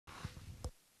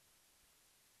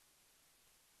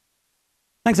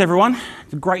Thanks everyone.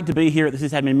 It's great to be here at the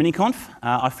sysadmin mini-conf.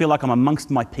 I feel like I'm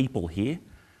amongst my people here.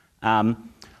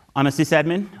 I'm a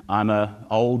sysadmin. I'm an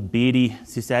old beardy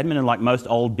sysadmin, and like most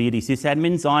old beardy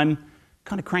sysadmins, I'm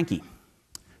kind of cranky.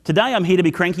 Today I'm here to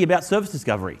be cranky about service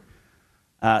discovery.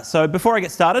 So before I get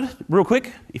started, real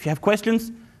quick, if you have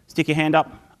questions, stick your hand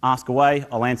up, ask away,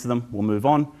 I'll answer them, we'll move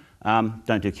on.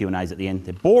 Don't do Q&As at the end,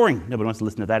 they're boring. Nobody wants to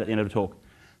listen to that at the end of the talk.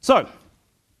 So,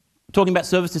 talking about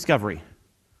service discovery.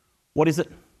 What is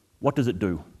it? What does it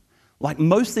do? Like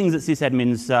most things that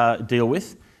sysadmins deal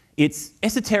with, it's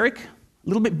esoteric, a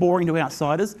little bit boring to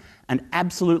outsiders, and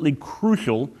absolutely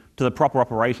crucial to the proper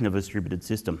operation of a distributed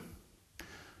system.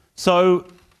 So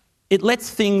it lets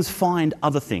things find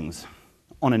other things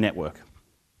on a network.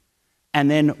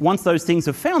 And then once those things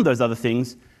have found those other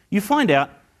things, you find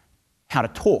out how to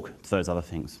talk to those other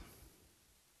things.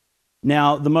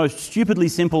 Now, the most stupidly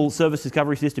simple service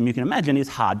discovery system you can imagine is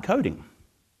hard coding.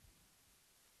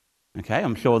 Okay,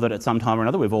 I'm sure that at some time or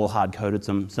another we've all hard-coded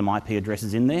some IP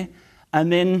addresses in there.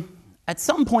 And then at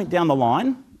some point down the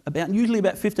line, usually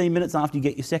about 15 minutes after you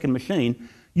get your second machine,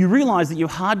 you realise that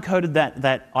you've hard-coded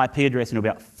that IP address in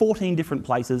about 14 different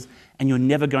places and you're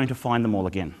never going to find them all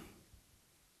again.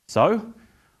 So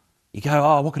you go,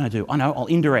 oh, what can I do? I know, I'll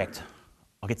indirect.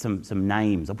 I'll get some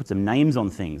names. I'll put some names on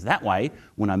things. That way,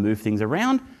 when I move things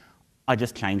around, I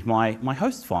just change my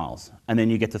host files. And then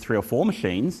you get to 3 or 4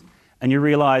 machines and you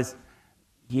realise,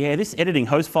 yeah, this editing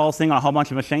host files thing on a whole bunch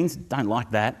of machines, don't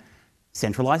like that.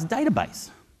 Centralised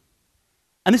database.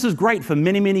 And this was great for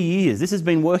many, many years. This has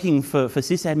been working for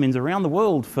sysadmins around the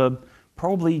world for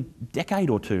probably a decade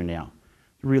or two now.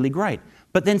 Really great.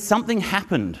 But then something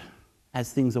happened,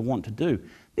 as things are wont to do.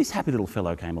 This happy little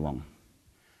fellow came along.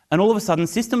 And all of a sudden,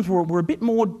 systems were a bit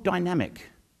more dynamic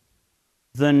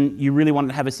than you really wanted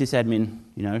to have a sysadmin,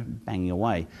 banging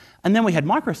away. And then we had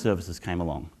microservices came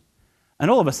along. And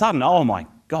all of a sudden, oh my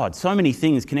God, so many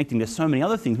things connecting to so many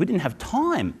other things. We didn't have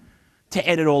time to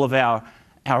edit all of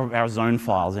our zone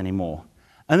files anymore.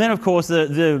 And then, of course,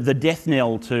 the death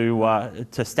knell to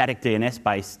static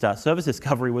DNS-based service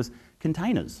discovery was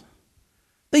containers.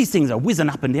 These things are whizzing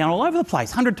up and down all over the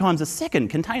place, 100 times a second,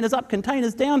 containers up,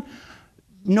 containers down.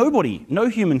 No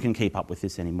human can keep up with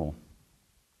this anymore.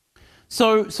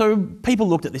 So people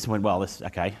looked at this and went, well, this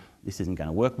isn't going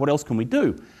to work. What else can we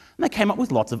do? And they came up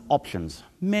with lots of options.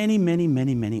 Many, many,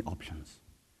 many, many options.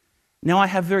 Now, I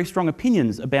have very strong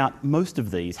opinions about most of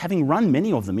these, having run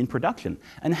many of them in production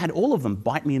and had all of them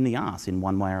bite me in the arse in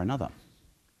one way or another.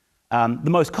 The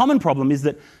most common problem is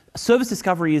that service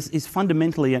discovery is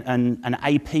fundamentally an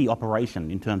AP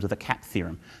operation in terms of the CAP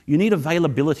theorem. You need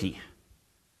availability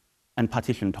and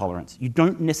partition tolerance. You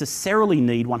don't necessarily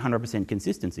need 100%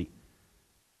 consistency.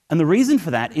 And the reason for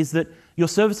that is that your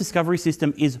service discovery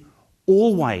system is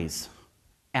always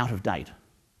out of date.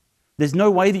 There's no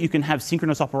way that you can have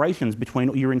synchronous operations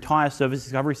between your entire service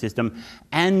discovery system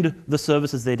and the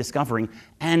services they're discovering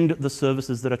and the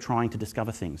services that are trying to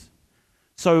discover things.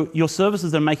 So your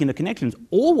services that are making the connections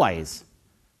always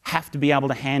have to be able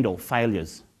to handle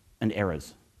failures and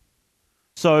errors.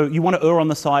 So you want to err on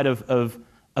the side of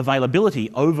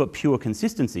availability over pure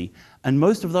consistency, and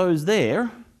most of those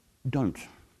there don't.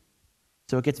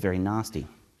 So it gets very nasty.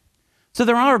 So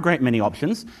there are a great many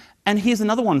options, and here's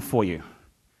another one for you.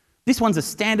 This one's a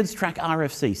standards track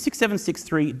RFC,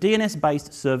 6763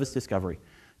 DNS-based service discovery,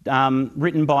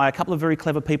 written by a couple of very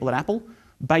clever people at Apple,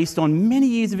 based on many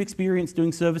years of experience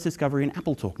doing service discovery in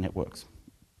AppleTalk networks.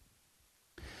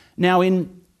 Now,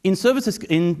 in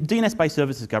DNS-based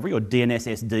service discovery, or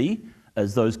DNS-SD,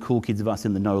 as those cool kids of us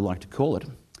in the know like to call it,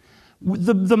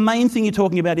 the main thing you're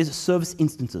talking about is service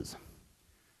instances.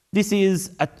 This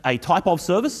is a type of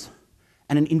service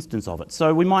and an instance of it.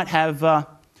 So we might have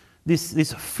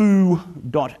this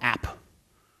foo.app.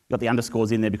 Got the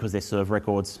underscores in there because they're serve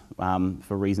records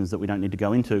for reasons that we don't need to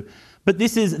go into. But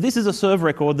this is a serve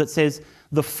record that says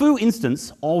the foo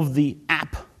instance of the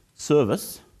app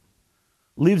service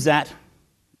lives at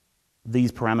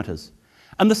these parameters.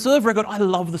 And the serve record, I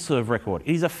love the serve record.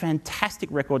 It is a fantastic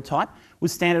record type. It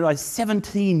was standardized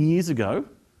 17 years ago,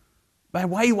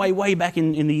 way back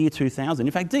in the year 2000.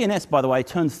 In fact, DNS, by the way,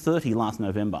 turned 30 last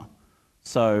November.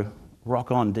 So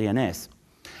rock on DNS.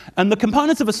 And the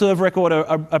components of a serve record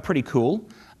are pretty cool.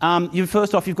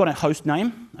 First off, you've got a host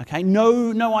name. Okay,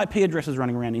 no IP addresses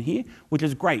running around in here, which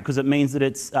is great because it means that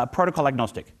it's protocol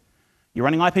agnostic. You're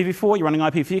running IPv4, you're running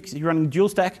IPv6, you're running dual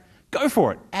stack, go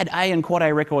for it. Add A and quad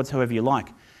A records however you like.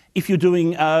 If you're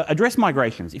doing address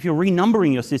migrations, if you're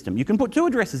renumbering your system, you can put 2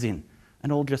 addresses in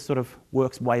and all just sort of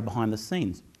works way behind the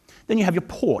scenes. Then you have your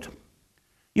port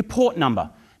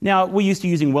number. Now, we're used to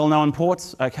using well-known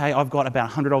ports. Okay, I've got about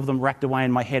 100 of them racked away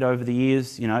in my head over the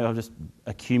years. You know, I've just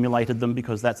accumulated them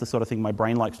because that's the sort of thing my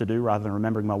brain likes to do rather than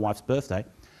remembering my wife's birthday.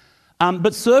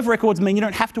 But serve records mean you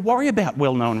don't have to worry about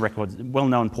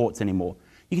well-known ports anymore.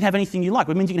 You can have anything you like.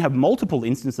 It means you can have multiple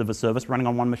instances of a service running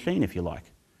on one machine if you like.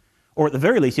 Or at the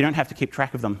very least, you don't have to keep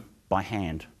track of them by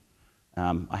hand.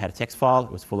 I had a text file.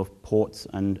 It was full of ports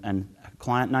and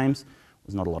client names. It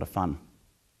was not a lot of fun.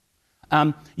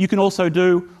 You can also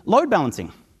do load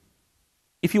balancing.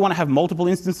 If you want to have multiple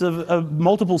instances of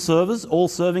multiple servers all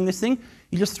serving this thing,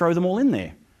 you just throw them all in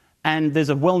there. And there's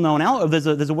a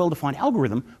well-defined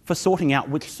algorithm for sorting out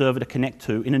which server to connect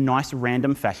to in a nice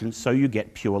random fashion so you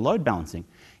get pure load balancing.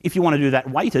 If you want to do that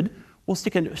weighted, we'll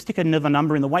stick another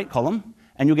number in the weight column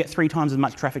and you'll get 3 times as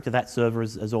much traffic to that server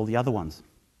as all the other ones.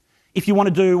 If you want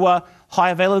to do high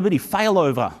availability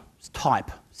failover type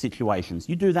situations,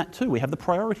 you do that too. We have the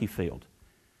priority field.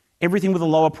 Everything with a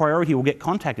lower priority will get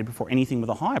contacted before anything with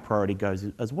a higher priority goes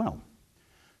as well.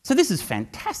 So this is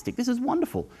fantastic, this is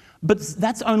wonderful. But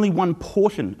that's only one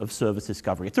portion of service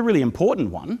discovery. It's a really important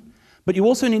one, but you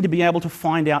also need to be able to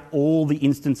find out all the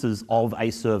instances of a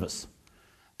service.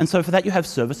 And so for that you have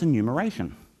service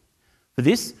enumeration. For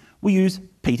this, we use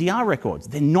PTR records.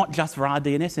 They're not just for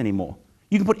RDNS anymore.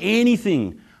 You can put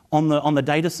anything on the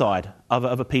data side of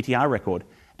a PTR record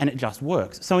and it just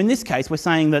works. So in this case, we're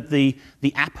saying that the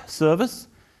app service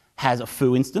has a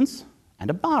foo instance and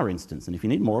a bar instance. And if you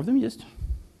need more of them, you just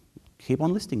keep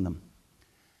on listing them.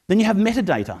 Then you have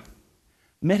metadata.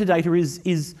 Metadata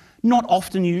is not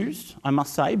often used, I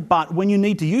must say, but when you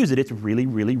need to use it, it's really,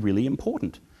 really, really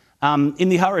important. In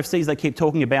the RFCs, they keep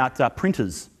talking about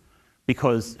printers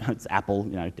because it's Apple,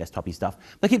 you know, desktop-y stuff.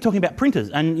 They keep talking about printers,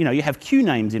 and you know, you have queue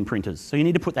names in printers, so you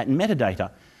need to put that in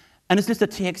metadata. And it's just a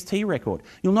TXT record.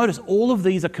 You'll notice all of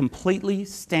these are completely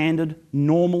standard,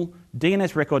 normal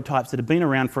DNS record types that have been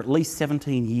around for at least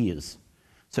 17 years.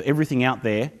 So everything out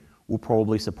there will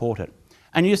probably support it.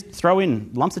 And you just throw in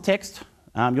lumps of text.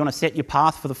 You want to set your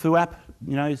path for the foo app,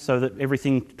 you know, so that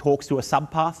everything talks to a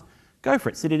subpath. Go for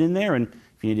it, sit it in there, and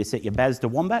if you need to set your BAS to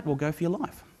Wombat, we'll go for your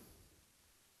life.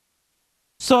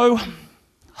 So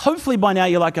hopefully by now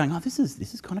you're like going, oh, this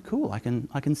is kind of cool. I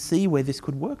can see where this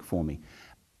could work for me.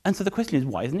 And so the question is,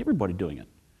 why isn't everybody doing it?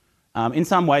 In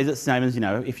some ways, it's the same as, you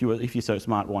know, if you're so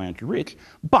smart, why aren't you rich?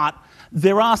 But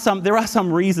there are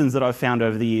some reasons that I've found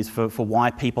over the years for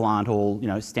why people aren't all, you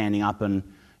know, standing up and,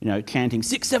 you know, chanting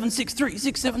 6763,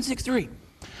 6763.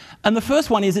 And the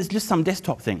first one is it's just some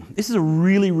desktop thing. This is a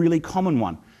really, really common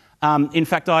one. In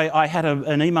fact, I had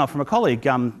an email from a colleague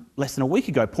less than a week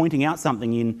ago pointing out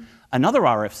something in another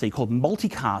RFC called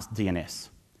multicast DNS.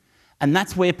 And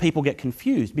that's where people get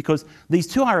confused because these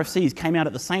two RFCs came out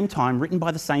at the same time, written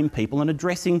by the same people and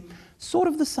addressing sort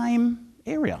of the same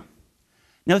area.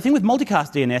 Now, the thing with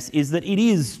multicast DNS is that it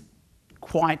is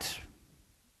quite,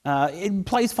 it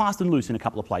plays fast and loose in a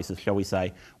couple of places, shall we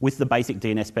say, with the basic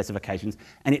DNS specifications,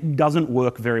 and it doesn't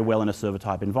work very well in a server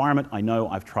type environment. I know,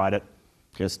 I've tried it,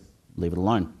 just leave it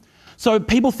alone. So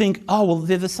people think, oh, well,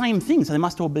 they're the same thing, so they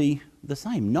must all be the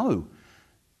same. No.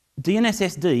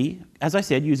 DNS-SD, as I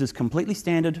said, uses completely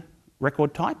standard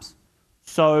record types,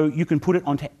 so you can put it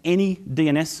onto any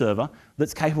DNS server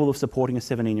that's capable of supporting a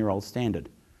 17-year-old standard.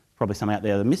 Probably some out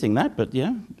there that are missing that, but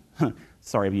yeah,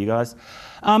 sorry for you guys.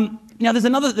 Now there's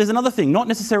another thing, not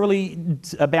necessarily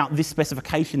about this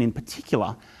specification in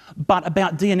particular, but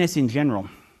about DNS in general.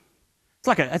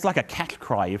 It's like a catch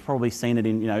cry. You've probably seen it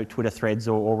in, you know, Twitter threads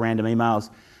or random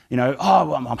emails. You know,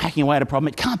 oh, I'm hacking away at a problem.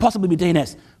 It can't possibly be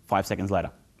DNS. 5 seconds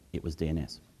later, it was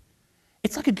DNS.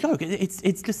 It's like a joke.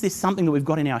 It's just this something that we've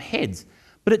got in our heads.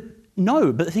 But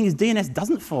the thing is, DNS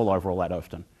doesn't fall over all that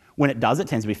often. When it does, it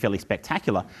tends to be fairly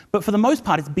spectacular. But for the most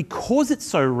part, it's because it's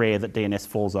so rare that DNS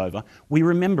falls over, we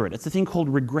remember it. It's a thing called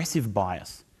regressive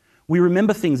bias. We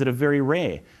remember things that are very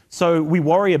rare. So we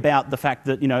worry about the fact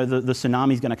that, you know, the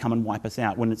tsunami is going to come and wipe us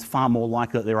out when it's far more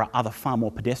likely that there are other far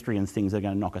more pedestrian things that are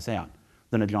going to knock us out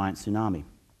than a giant tsunami.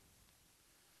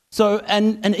 So,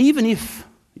 and even if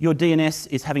your DNS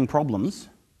is having problems,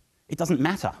 it doesn't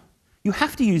matter. You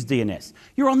have to use DNS.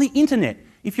 You're on the internet.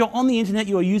 If you're on the internet,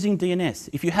 you are using DNS.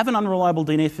 If you have an unreliable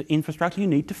DNS infrastructure, you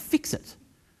need to fix it.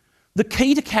 The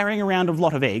key to carrying around a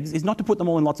lot of eggs is not to put them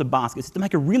all in lots of baskets, it's to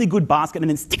make a really good basket and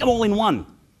then stick them all in one.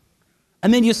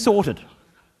 And then you're sorted.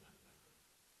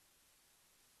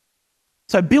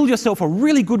 So build yourself a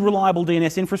really good, reliable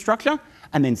DNS infrastructure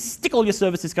and then stick all your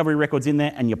service discovery records in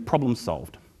there and your problem's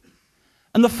solved.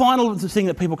 And the final thing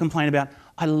that people complain about,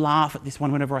 I laugh at this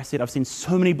one whenever I see it. I've seen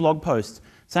so many blog posts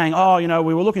saying, oh, you know,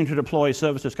 we were looking to deploy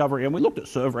service discovery and we looked at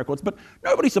serve records, but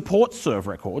nobody supports serve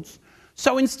records.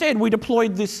 So instead, we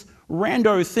deployed this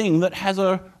rando thing that has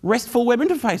a RESTful web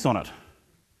interface on it.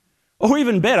 Or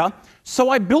even better, so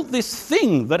I built this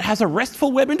thing that has a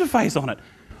RESTful web interface on it.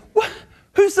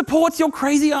 Who supports your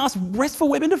crazy-ass RESTful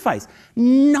web interface?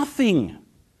 Nothing.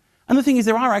 And the thing is,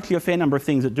 there are actually a fair number of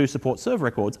things that do support serve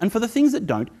records, and for the things that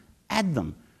don't, add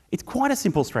them. It's quite a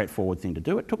simple, straightforward thing to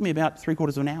do. It took me about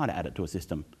 3/4 of an hour to add it to a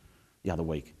system the other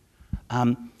week.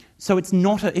 So it's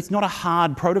not a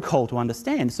hard protocol to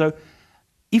understand. So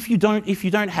if you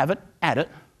don't have it, add it,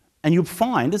 and you'll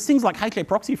find there's things like HA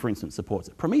Proxy, for instance, supports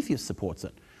it. Prometheus supports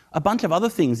it. A bunch of other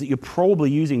things that you're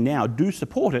probably using now do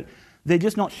support it. They're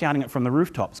just not shouting it from the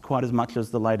rooftops quite as much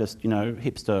as the latest,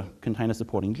 hipster container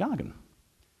supporting jargon.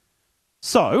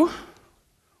 So,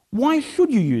 why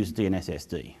should you use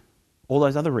DNS-SD? All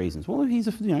those other reasons. Well, here's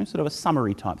a sort of a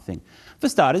summary type thing. For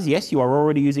starters, yes, you are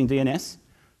already using DNS,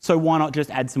 so why not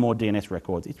just add some more DNS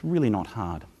records? It's really not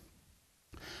hard.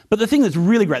 But the thing that's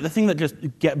really great, the thing that just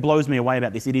blows me away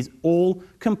about this, it is all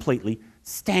completely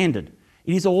standard.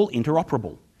 It is all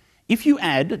interoperable. If you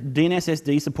add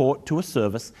DNS-SD support to a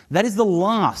service, that is the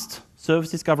last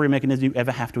service discovery mechanism you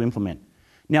ever have to implement.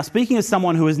 Now, speaking as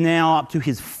someone who is now up to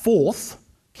his 4th,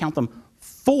 count them,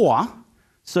 4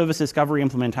 service discovery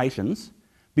implementations,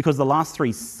 because the last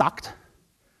 3 sucked,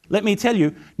 let me tell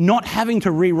you, not having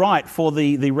to rewrite for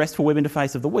the RESTful web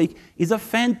interface of the week is a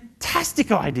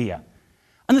fantastic idea.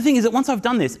 And the thing is that once I've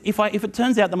done this, if it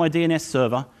turns out that my DNS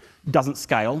server doesn't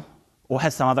scale or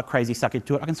has some other crazy suckage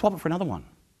to it, I can swap it for another one.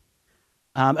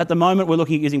 At the moment, we're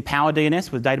looking at using Power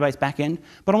DNS with database backend,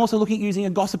 but I'm also looking at using a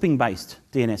gossiping-based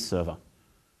DNS server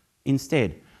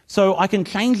instead. So I can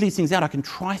change these things out, I can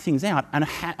try things out, and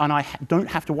I don't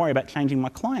have to worry about changing my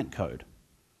client code.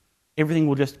 Everything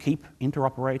will just keep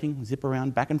interoperating, zip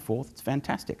around back and forth. It's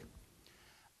fantastic.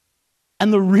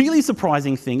 And the really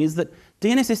surprising thing is that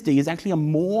DNS-SD is actually a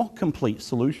more complete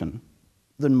solution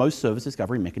than most service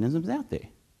discovery mechanisms out there.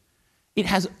 It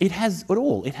has it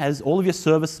all. It has all of your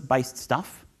service-based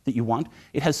stuff that you want.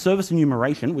 It has service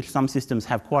enumeration, which some systems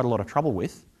have quite a lot of trouble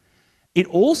with. It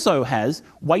also has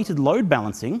weighted load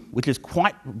balancing, which is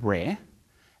quite rare,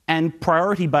 and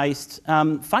priority-based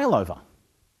failover.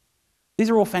 These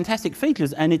are all fantastic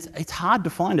features, and it's hard to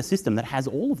find a system that has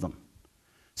all of them.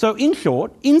 So in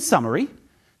short, in summary,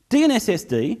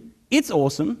 DNS-SD, it's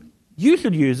awesome. You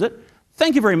should use it.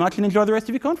 Thank you very much, and enjoy the rest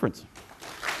of your conference.